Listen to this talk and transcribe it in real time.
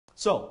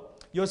So,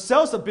 your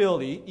sales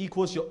ability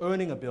equals your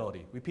earning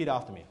ability. Repeat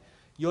after me.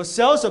 Your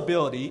sales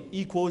ability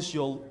equals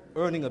your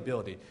earning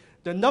ability.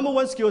 The number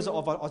one skill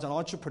of an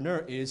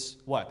entrepreneur is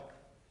what?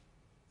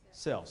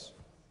 Sales.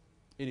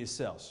 It is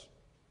sales.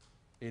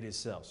 It is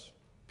sales.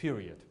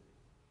 Period.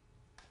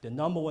 The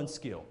number one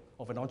skill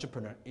of an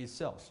entrepreneur is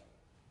sales.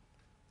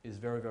 It's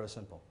very, very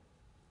simple.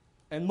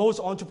 And most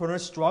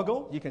entrepreneurs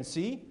struggle, you can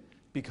see,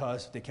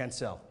 because they can't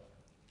sell.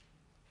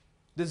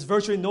 There's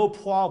virtually no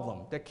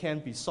problem that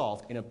can't be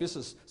solved in a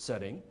business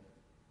setting.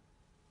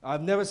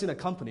 I've never seen a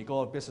company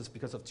go out of business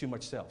because of too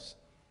much sales.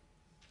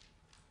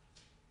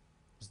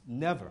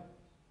 Never.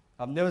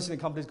 I've never seen a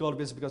company go out of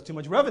business because of too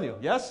much revenue,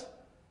 yes?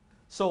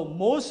 So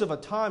most of the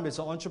time as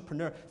an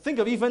entrepreneur, think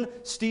of even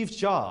Steve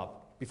Jobs,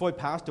 before he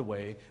passed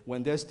away,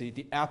 when there's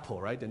the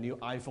Apple, right, the new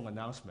iPhone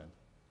announcement.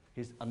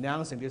 He's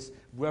announcing this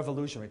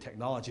revolutionary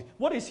technology.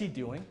 What is he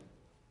doing?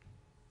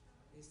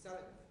 He's selling.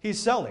 He's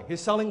selling.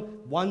 He's selling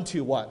one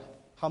to what?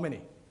 How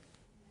many?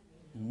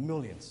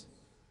 Millions.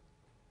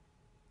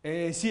 And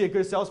is he a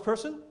good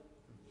salesperson?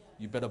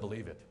 You better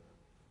believe it.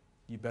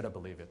 You better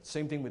believe it.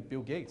 Same thing with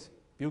Bill Gates.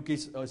 Bill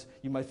Gates,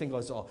 you might think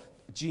was a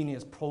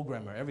genius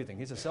programmer, everything.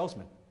 He's a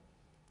salesman.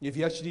 If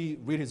you actually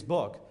read his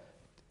book,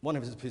 one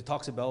of his, he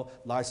talks about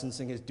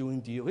licensing, his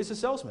doing deal. He's a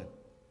salesman.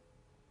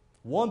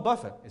 Warren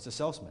Buffett is a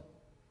salesman.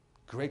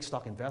 Great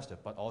stock investor,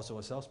 but also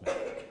a salesman.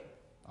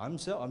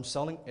 I'm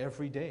selling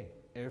every day,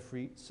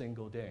 every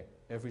single day,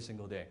 every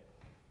single day.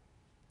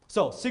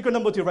 So, secret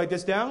number 2, write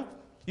this down.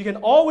 You can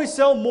always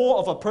sell more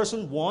of a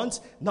person wants,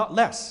 not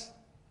less.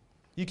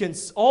 You can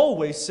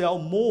always sell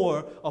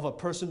more of a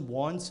person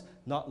wants,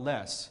 not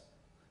less.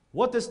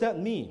 What does that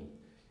mean?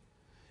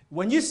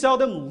 When you sell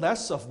them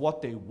less of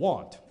what they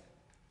want,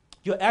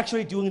 you're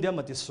actually doing them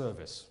a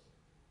disservice.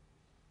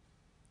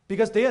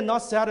 Because they are not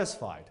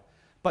satisfied.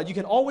 But you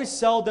can always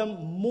sell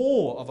them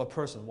more of a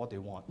person what they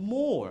want.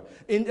 More.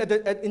 At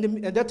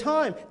that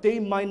time, they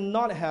might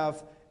not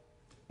have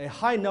a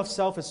high enough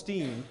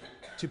self-esteem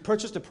to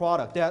purchase the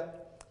product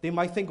that they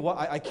might think, well,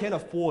 I can't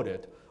afford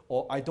it,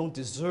 or I don't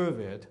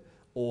deserve it,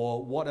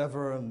 or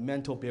whatever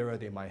mental barrier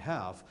they might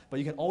have. But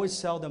you can always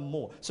sell them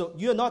more. So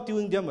you're not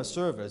doing them a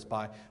service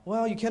by,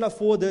 well, you can't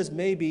afford this,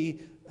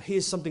 maybe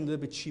here's something a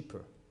little bit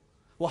cheaper.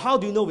 Well, how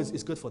do you know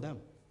it's good for them?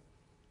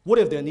 What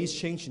if their needs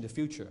change in the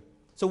future?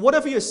 So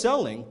whatever you're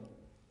selling,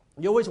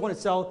 you always want to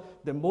sell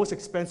the most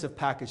expensive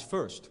package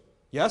first.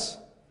 Yes?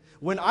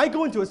 When I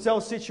go into a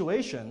sales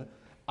situation,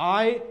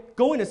 I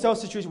go into a sales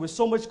situation with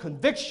so much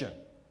conviction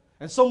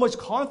and so much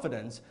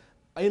confidence.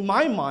 In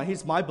my mind,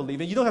 here's my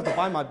belief, and you don't have to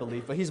buy my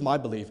belief, but here's my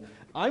belief.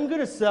 I'm going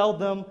to sell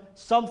them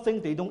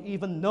something they don't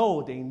even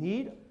know they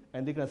need,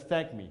 and they're going to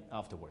thank me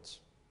afterwards.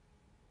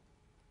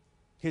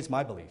 Here's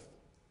my belief.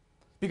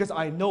 Because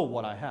I know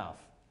what I have.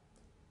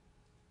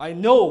 I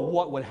know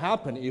what would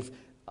happen if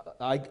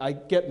I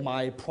get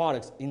my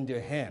products in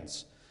their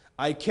hands.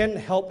 I can't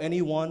help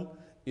anyone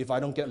if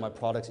I don't get my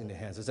products in their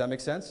hands. Does that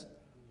make sense?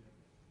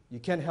 You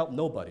can't help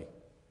nobody.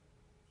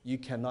 You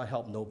cannot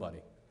help nobody.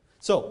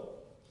 So,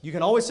 you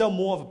can always sell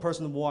more of a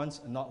person wants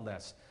and not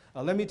less.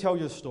 Let me tell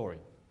you a story.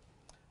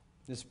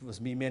 This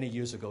was me many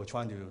years ago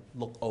trying to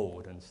look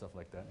old and stuff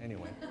like that.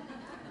 Anyway,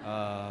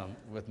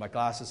 with my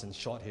glasses and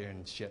short hair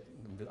and shit.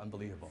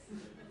 Unbelievable.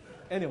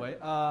 Anyway,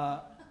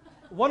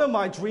 one of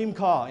my dream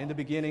car in the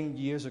beginning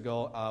years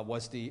ago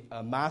was the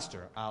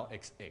Master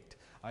RX-8.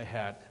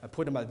 I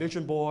put in my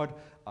vision board,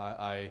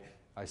 I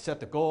set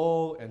the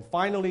goal, and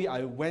finally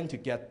I went to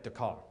get the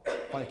car.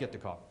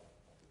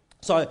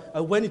 So I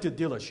went into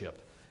the dealership,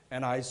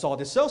 and I saw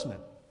this salesman.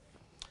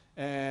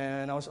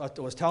 And I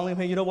was telling him,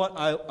 hey, you know what,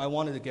 I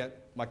wanted to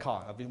get my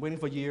car. I've been waiting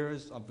for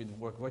years, I've been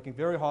working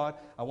very hard,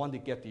 I wanted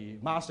to get the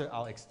Master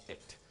RX-8.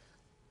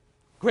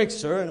 Great,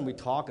 sir, and we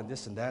talk and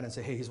this and that, and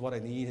say, hey, here's what I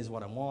need, here's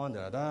what I want,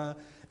 da, da.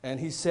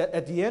 And he said,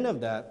 at the end of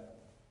that,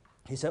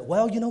 he said,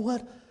 well, you know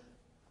what?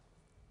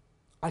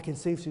 I can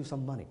save you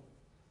some money.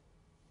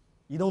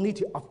 You don't need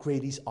to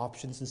upgrade these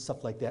options and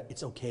stuff like that.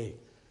 It's okay.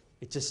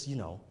 It's just,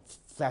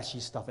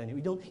 flashy stuff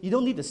anyway. You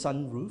don't need the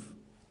sunroof.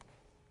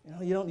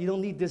 You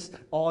don't need this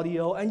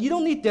audio, and you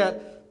don't need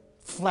that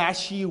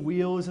flashy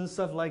wheels and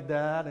stuff like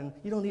that, and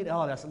you don't need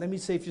all that. So let me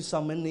save you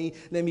some money.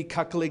 Let me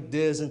calculate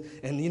this,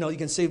 and you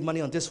can save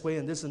money on this way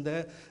and this and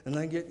that, and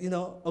then get,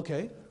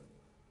 okay.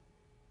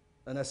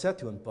 And I said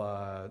to him,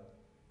 but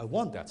I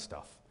want that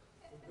stuff.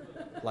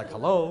 Like,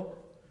 hello?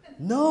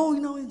 No,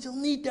 you don't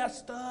need that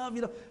stuff.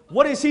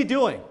 What is he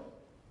doing?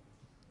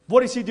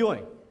 What is he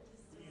doing?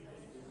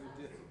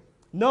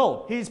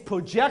 No, he's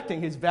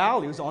projecting his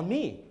values on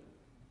me.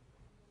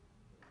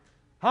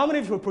 How many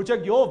of you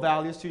project your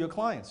values to your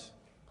clients?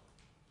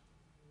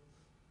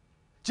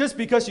 Just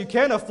because you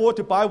can't afford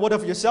to buy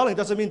whatever you're selling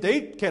doesn't mean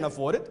they can't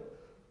afford it.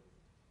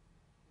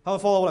 How do you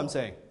follow what I'm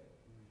saying?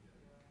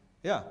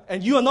 Yeah,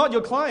 and you are not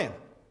your client.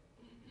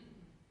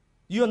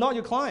 You are not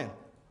your client.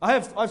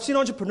 I've seen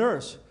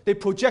entrepreneurs, they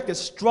project their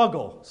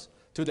struggles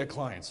to their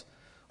clients.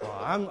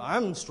 Oh,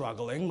 I'm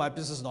struggling, my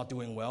business is not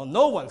doing well,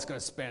 no one's going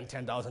to spend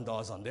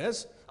 $10,000 on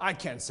this, I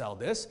can't sell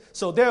this.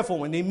 So therefore,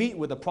 when they meet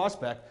with a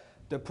prospect,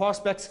 The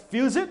prospect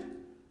feels it.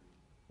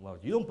 Well,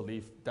 you don't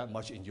believe that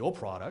much in your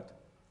product.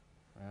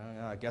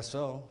 I guess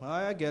so.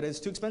 I get it. It's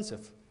too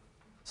expensive.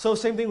 So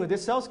same thing with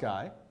this sales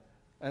guy.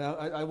 And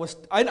I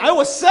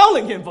was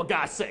selling him, for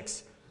God's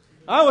sakes.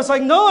 I was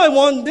like, no, I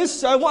want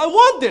this. I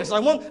want this. I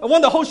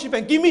want the whole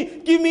shebang. Give me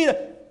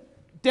the.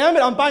 Damn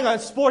it! I'm buying a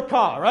sport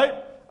car, right?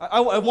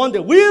 I want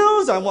the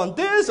wheels. I want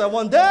this. I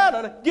want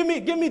that. Give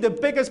me the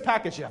biggest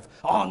package you have.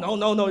 Oh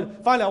no!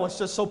 Finally, I was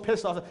just so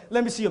pissed off.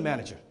 Let me see your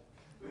manager.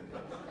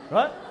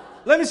 Right?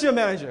 Let me see your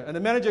manager. And the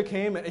manager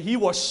came, and he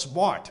was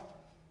smart.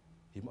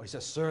 He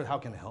said, sir, how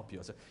can I help you?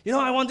 I said,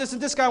 I want this,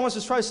 and this guy wants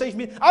to try to save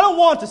me. I don't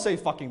want to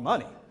save fucking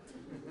money.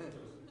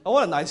 I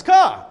want a nice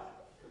car.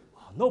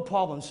 Oh, no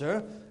problem,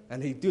 sir.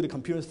 And he do the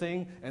computer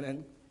thing,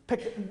 and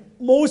pick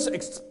most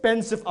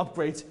expensive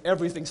upgrades,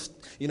 everything,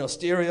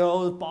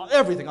 stereo,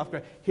 everything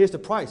upgrade. Here's the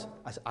price.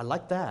 I said, I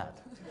like that.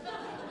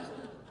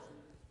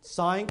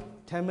 Sign,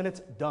 10 minutes,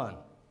 done.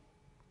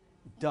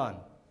 Done.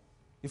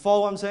 You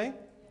follow what I'm saying?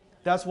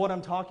 That's what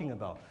I'm talking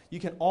about.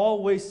 You can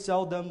always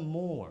sell them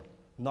more,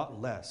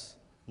 not less.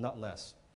 Not less.